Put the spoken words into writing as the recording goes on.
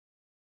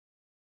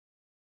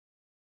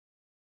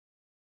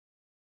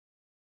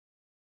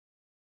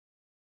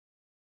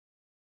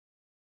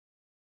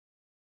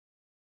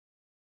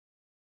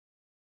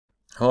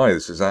Hi,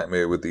 this is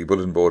Acme with the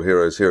Bulletin Board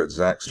Heroes here at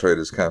Zach's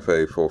Traders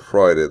Cafe for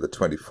Friday the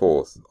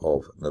 24th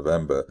of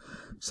November.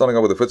 Starting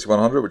off with the FTSE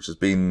 100, which has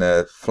been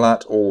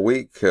flat all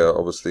week.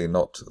 Obviously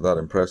not that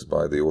impressed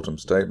by the autumn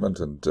statement,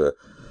 and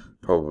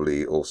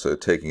probably also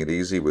taking it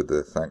easy with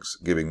the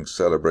Thanksgiving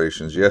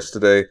celebrations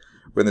yesterday.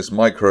 We're in this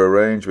micro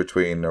range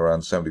between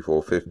around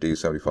 7450,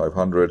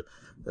 7500.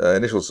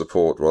 Initial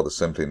support rather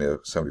simply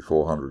near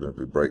 7400, and if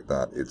we break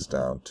that, it's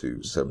down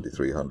to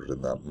 7300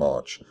 in that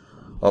March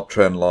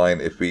uptrend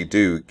line. If we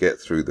do get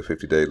through the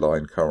 50-day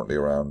line, currently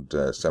around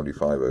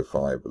 75.05,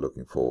 we're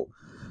looking for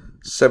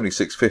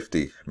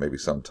 76.50 maybe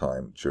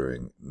sometime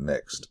during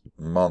next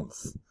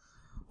month.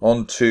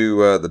 On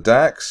to the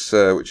DAX,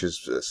 which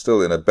is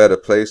still in a better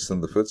place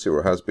than the FTSE,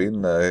 or has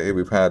been. Here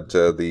we've had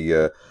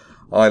the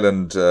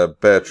island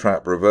bear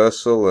trap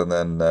reversal, and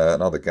then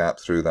another gap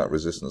through that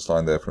resistance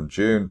line there from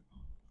June.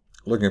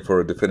 Looking for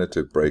a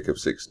definitive break of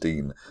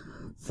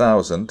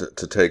 16,000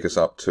 to take us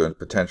up to a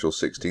potential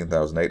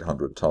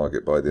 16,800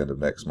 target by the end of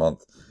next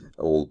month.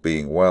 All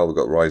being well, we've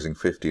got rising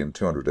 50 and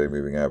 200-day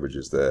moving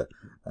averages there,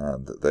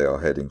 and they are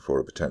heading for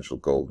a potential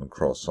golden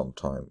cross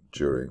sometime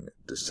during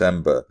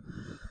December.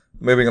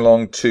 Moving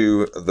along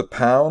to the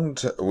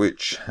pound,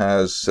 which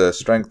has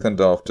strengthened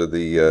after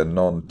the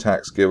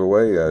non-tax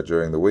giveaway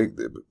during the week.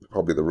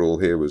 Probably the rule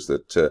here was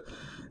that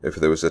if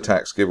there was a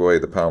tax giveaway,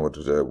 the pound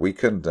would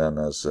weaken, and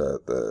as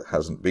there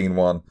hasn't been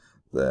one,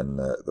 then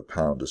the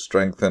pound has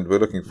strengthened. We're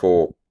looking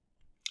for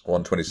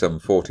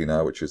 127.40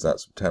 now, which is that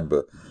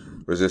September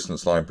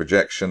resistance line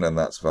projection, and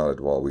that's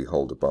valid while we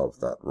hold above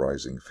that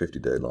rising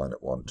 50-day line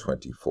at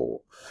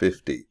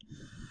 124.50.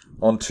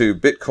 On to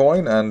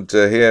Bitcoin, and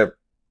here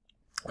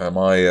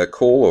my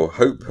call or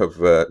hope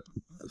of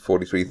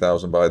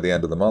 43,000 by the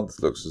end of the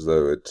month looks as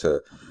though it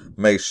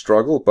may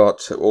struggle,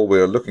 but all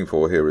we're looking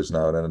for here is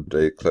now an end of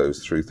day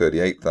close through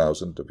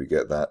 38,000. If we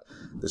get that,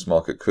 this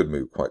market could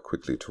move quite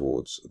quickly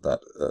towards that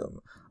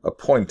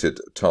appointed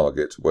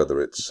target, whether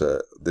it's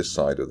this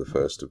side of the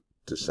 1st of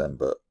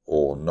December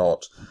or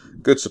not.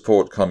 Good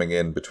support coming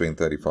in between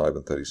 35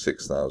 and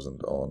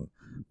 36,000 on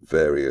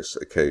various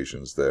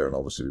occasions there, and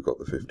obviously we've got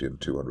the 50 and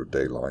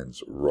 200-day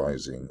lines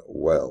rising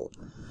well.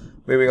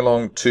 Moving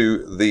along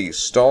to the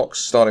stocks,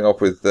 starting off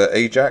with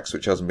Ajax,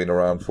 which hasn't been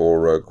around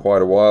for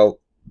quite a while.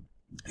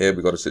 Here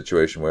we've got a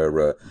situation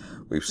where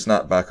we've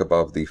snapped back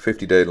above the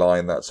 50-day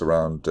line. That's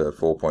around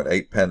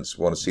 4.8 pence.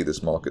 We want to see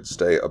this market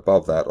stay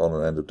above that on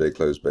an end-of-day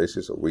close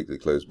basis or weekly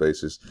close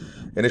basis.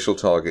 Initial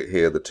target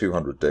here, the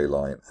 200-day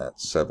line at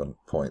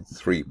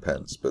 7.3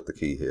 pence. But the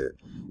key here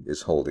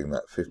is holding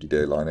that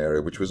 50-day line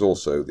area, which was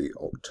also the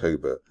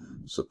October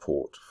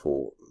support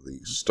for the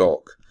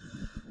stock.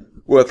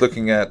 Worth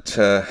looking at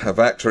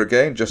Avacta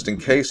again, just in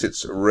case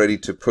it's ready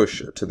to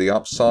push to the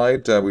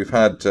upside. We've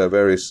had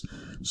various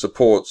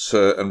supports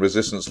and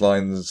resistance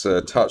lines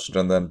touched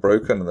and then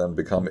broken and then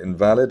become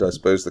invalid. I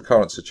suppose the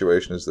current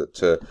situation is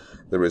that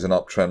there is an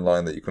uptrend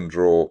line that you can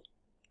draw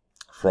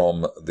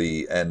from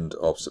the end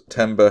of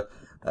September,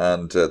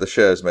 and the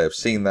shares may have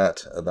seen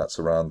that. That's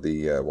around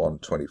the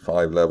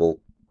 125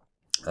 level,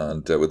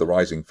 and with the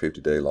rising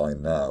 50-day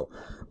line now,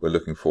 we're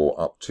looking for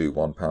up to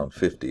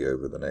 £1.50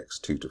 over the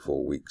next 2 to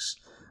 4 weeks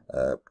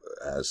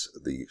as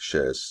the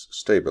shares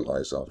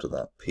stabilise after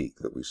that peak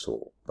that we saw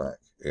back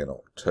in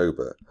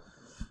October.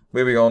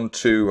 Moving on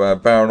to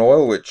Barron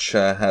Oil, which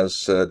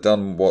has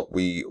done what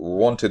we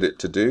wanted it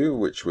to do,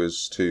 which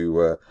was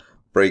to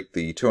break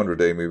the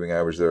 200-day moving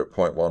average there at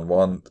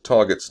 0.11. The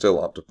target's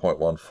still up to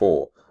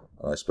 0.14,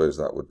 and I suppose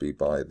that would be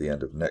by the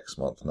end of next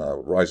month now.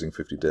 Rising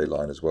 50-day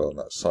line as well, and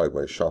that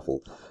sideways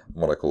shuffle, and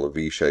what I call a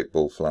V-shaped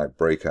bull flag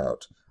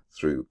breakout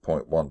through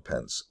 0.1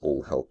 pence,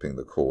 all helping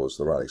the cause.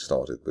 The rally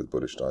started with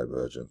bullish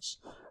divergence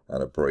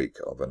and a break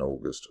of an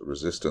August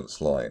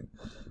resistance line.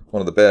 One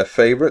of the bear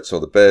favourites,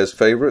 or the bears'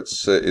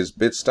 favourites, is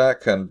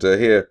Bidstack, and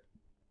here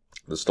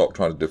the stock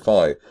trying to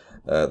defy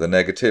the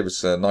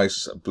negatives.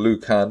 Nice blue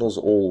candles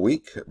all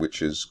week,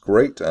 which is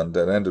great, and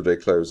an end-of-day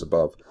close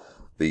above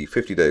the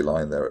 50-day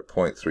line there at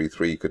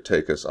 0.33 could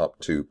take us up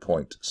to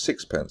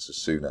 0.6 pence as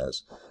soon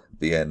as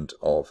the end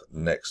of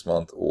next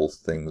month, all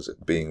things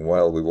being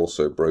well. We've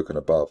also broken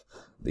above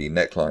the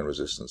neckline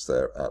resistance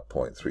there at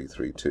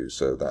 0.332,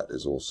 so that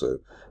is also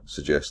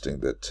suggesting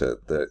that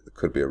there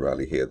could be a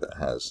rally here that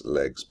has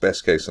legs.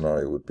 Best case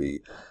scenario would be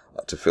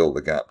to fill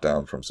the gap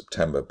down from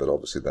September, but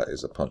obviously that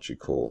is a punchy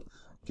call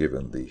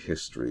given the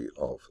history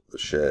of the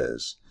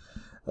shares.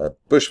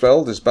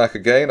 Bushveld is back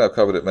again. I've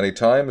covered it many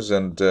times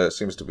and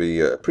seems to be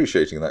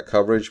appreciating that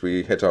coverage.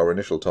 We hit our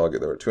initial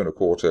target there at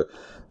 2.25,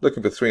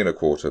 looking for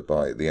 3.25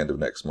 by the end of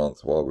next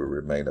month, while we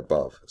remain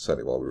above,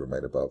 certainly while we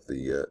remain above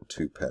the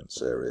 2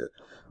 pence area,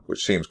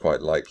 which seems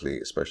quite likely,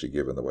 especially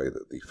given the way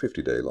that the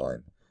 50-day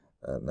line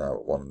now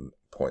at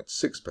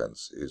 1.6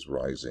 pence is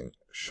rising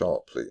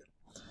sharply.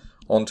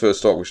 On to a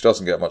stock which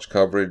doesn't get much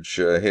coverage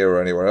here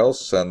or anywhere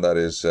else, and that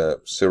is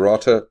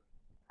Cirata.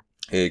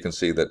 Here you can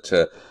see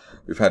that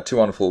we've had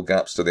 2 unfilled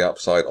gaps to the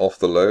upside off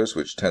the lows,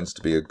 which tends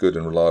to be a good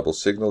and reliable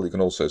signal. You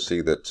can also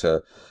see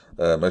that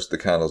Most of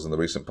the candles in the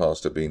recent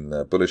past have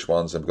been bullish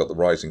ones, and we've got the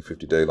rising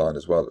 50-day line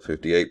as well at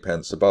 58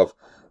 pence. Above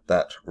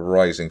that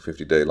rising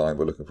 50-day line,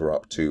 we're looking for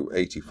up to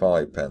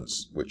 85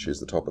 pence, which is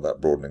the top of that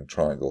broadening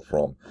triangle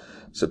from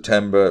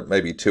September.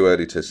 Maybe too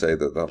early to say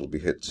that that'll be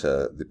hit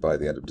by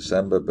the end of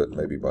December, but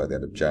maybe by the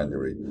end of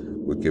January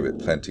would give it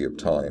plenty of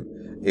time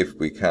if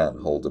we can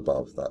hold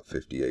above that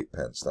 58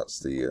 pence. That's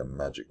the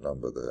magic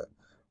number there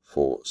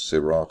for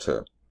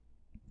Cirata.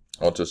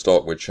 On to a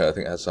stock which I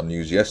think had some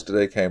news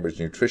yesterday, Cambridge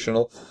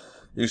Nutritional.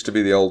 Used to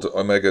be the old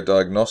Omega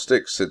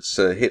Diagnostics. It's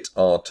hit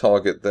our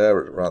target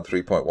there at around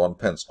 3.1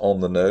 pence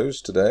on the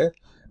nose today,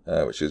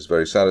 which is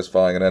very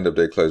satisfying. An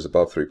end-of-day close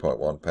above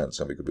 3.1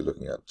 pence, and we could be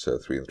looking at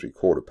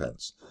 3.75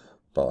 pence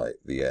by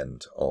the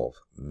end of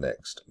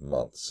next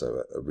month.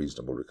 So a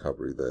reasonable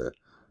recovery there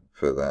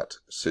for that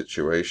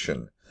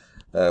situation.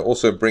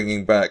 Also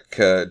bringing back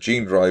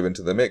Genedrive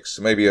into the mix.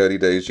 Maybe early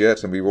days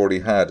yet, and we've already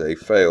had a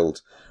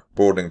failed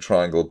broadening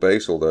triangle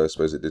base, although I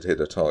suppose it did hit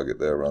a target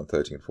there around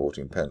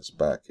 13-14 pence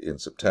back in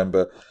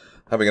September.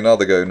 Having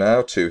another go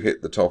now to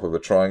hit the top of a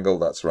triangle,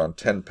 that's around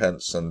 10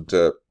 pence, and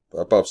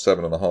above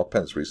 7.5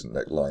 pence recent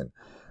neckline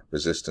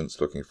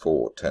resistance, looking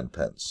for 10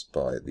 pence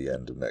by the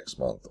end of next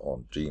month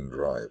on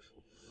Genedrive.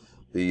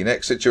 The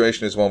next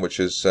situation is one which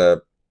has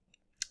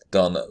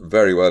done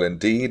very well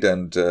indeed,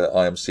 and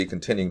IMC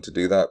continuing to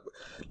do that.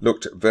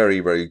 Looked very,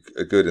 very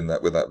good in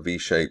that with that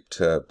V-shaped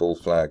bull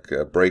flag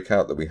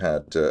breakout that we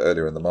had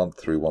earlier in the month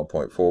through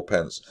 1.4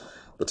 pence.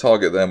 The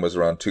target then was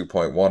around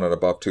 2.1, and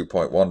above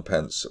 2.1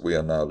 pence we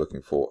are now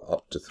looking for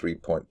up to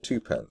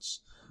 3.2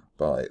 pence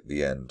by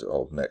the end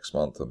of next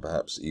month, and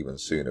perhaps even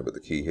sooner, but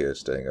the key here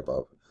is staying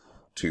above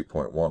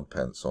 2.1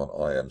 pence on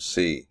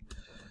IMC.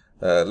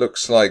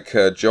 Looks like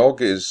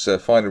Jog is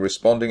finally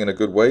responding in a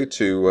good way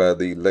to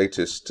the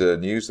latest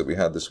news that we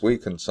had this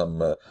week, and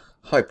some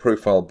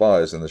high-profile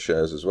buyers in the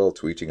shares as well,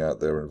 tweeting out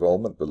their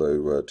involvement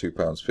below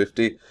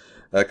 £2.50.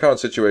 Current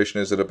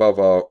situation is that above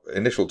our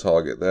initial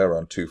target there,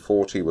 around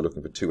 240, we're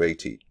looking for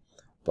 280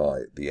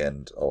 by the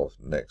end of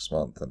next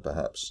month, and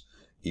perhaps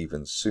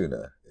even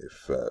sooner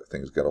if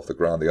things get off the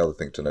ground. The other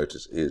thing to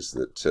notice is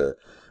that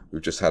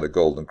we've just had a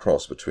golden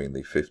cross between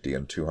the 50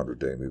 and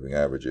 200-day moving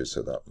averages,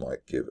 so that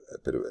might give a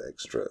bit of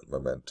extra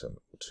momentum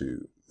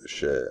to the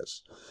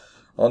shares.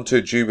 On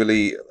to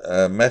Jubilee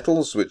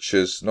Metals, which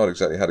has not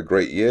exactly had a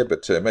great year,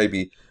 but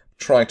maybe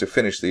trying to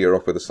finish the year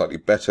off with a slightly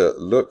better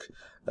look.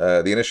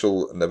 The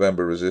initial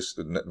November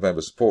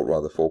support,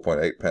 rather,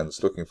 4.8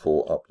 pence, looking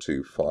for up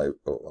to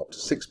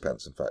 6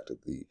 pence, in fact,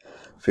 at the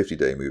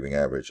 50-day moving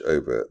average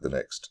over the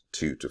next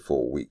 2 to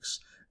 4 weeks.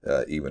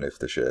 Even if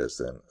the shares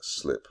then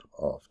slip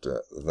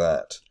after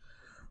that.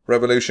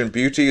 Revolution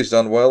Beauty has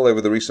done well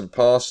over the recent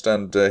past,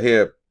 and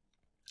here,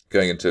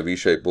 going into a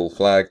V-shaped bull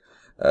flag,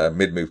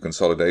 mid-move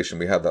consolidation,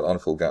 we had that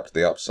unfilled gap to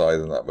the upside,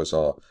 and that was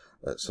our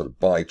sort of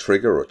buy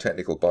trigger, or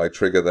technical buy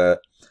trigger there.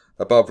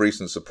 Above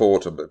recent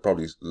support, but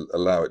probably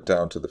allow it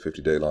down to the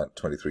 50-day line at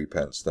 23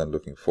 pence, then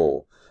looking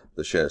for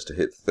the shares to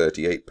hit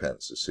 38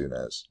 pence as soon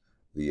as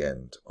the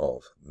end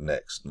of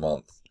next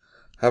month.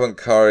 Haven't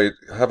covered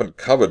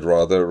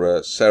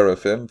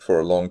Seraphim for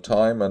a long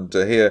time, and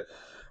here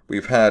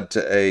we've had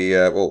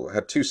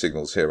had two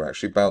signals here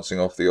actually, bouncing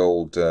off the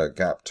old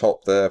gap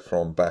top there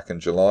from back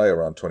in July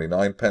around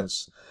 29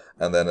 pence,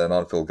 and then an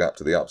unfilled gap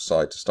to the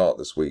upside to start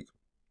this week.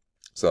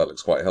 So that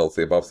looks quite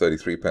healthy, above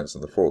 33 pence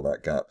on the floor of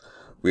that gap.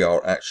 We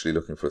are actually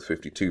looking for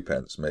 52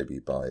 pence maybe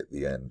by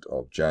the end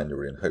of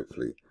January, and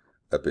hopefully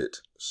a bit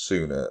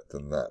sooner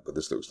than that. But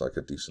this looks like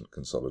a decent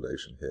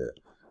consolidation here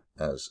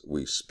as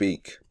we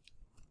speak.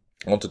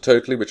 On to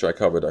Totally, which I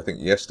covered, I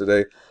think,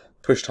 yesterday.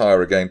 Pushed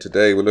higher again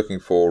today. We're looking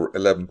for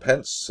 11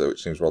 pence, so it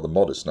seems rather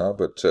modest now.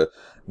 But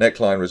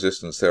neckline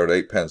resistance there at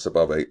 8 pence,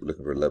 above 8, we're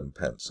looking for 11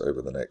 pence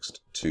over the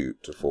next 2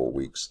 to 4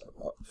 weeks.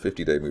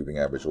 50-day moving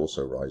average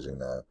also rising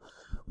now,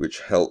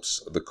 which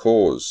helps the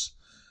cause.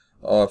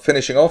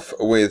 Finishing off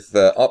with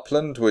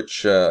Upland,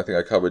 which I think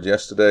I covered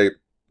yesterday.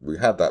 We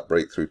had that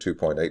breakthrough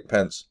 2.8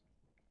 pence.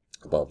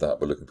 Above that,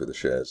 we're looking for the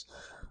shares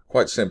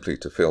quite simply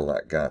to fill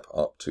that gap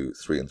up to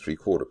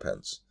 3.75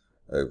 pence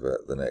over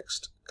the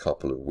next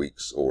couple of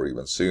weeks or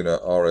even sooner.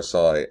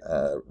 RSI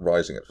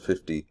rising at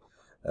 50,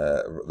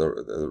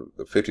 the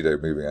 50-day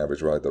moving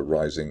average rather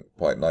rising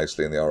quite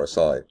nicely, in the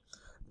RSI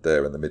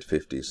there in the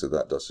mid-50s, so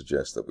that does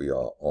suggest that we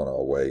are on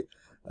our way.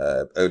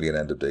 Only an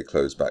end-of-day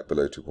close back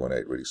below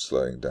 2.8, really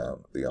slowing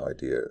down the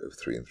idea of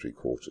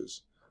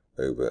 3.75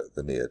 over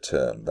the near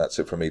term. That's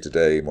it from me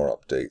today. More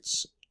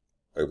updates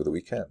over the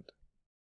weekend.